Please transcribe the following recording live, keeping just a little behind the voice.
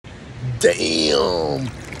Damn.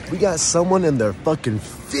 We got someone in their fucking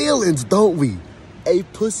feelings, don't we? Hey,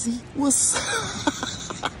 pussy, what's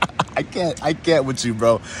I can't with you,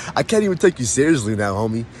 bro. I can't even take you seriously now,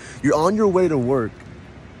 homie. You're on your way to work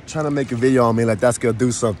trying to make a video on me like that's gonna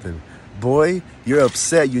do something. Boy, you're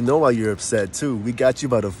upset. You know why you're upset, too. We got you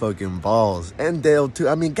by the fucking balls. And Dale, too.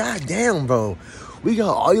 I mean, goddamn, bro. We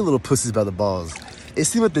got all you little pussies by the balls. It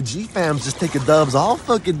seems like the G-fams just taking dubs all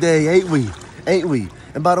fucking day, ain't we? Ain't we?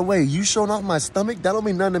 And by the way, you showing off my stomach, that don't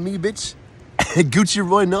mean nothing to me, bitch. Gucci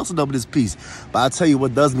Roy Nelson up with this piece. But I'll tell you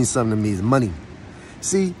what does mean something to me is money.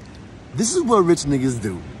 See, this is what rich niggas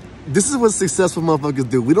do. This is what successful motherfuckers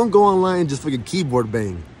do. We don't go online and just fucking keyboard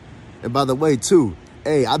bang. And by the way, too,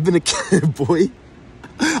 hey, I've been a kid, boy.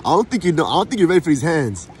 I don't think you're ready for these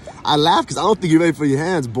hands. I laugh because I don't think you're ready for your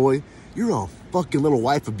hands, boy. You're a fucking little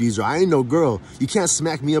wife abuser. I ain't no girl. You can't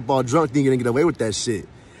smack me up all drunk thinking you're gonna get away with that shit.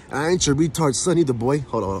 And I ain't your retard son either, boy.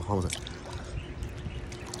 Hold on.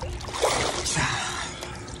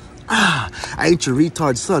 I ain't your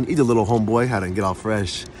retard son either, little homeboy. Had to get all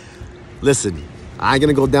fresh. Listen, I ain't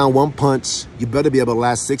gonna go down one punch. You better be able to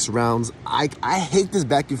last 6 rounds. I hate this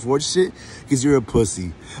back and forth shit because you're a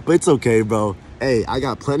pussy. But it's okay, bro. Hey, I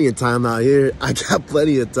got plenty of time out here. I got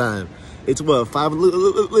plenty of time. It's what, 5 in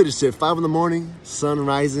the morning, sun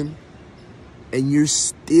rising, and you're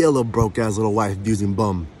still a broke-ass little wife abusing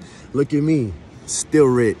bum. Look at me, still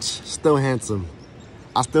rich, still handsome.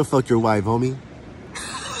 I still fuck your wife, homie.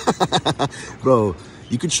 Bro,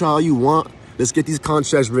 you can try all you want. Let's get these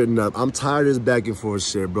contracts written up. I'm tired of this back and forth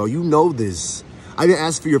shit, bro. You know this. I didn't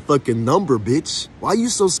ask for your fucking number, bitch. Why are you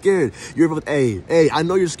so scared? Hey, I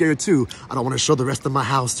know you're scared too. I don't want to show the rest of my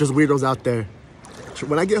house. There's weirdos out there.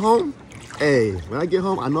 When I get home,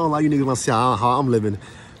 I know a lot of you niggas want to see how I'm living.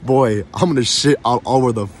 Boy, I'm gonna shit all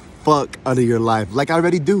over the fuck out of your life, like I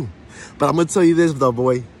already do. But I'm gonna tell you this though,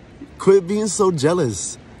 boy. Quit being so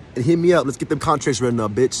jealous and hit me up. Let's get them contracts written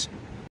up, bitch.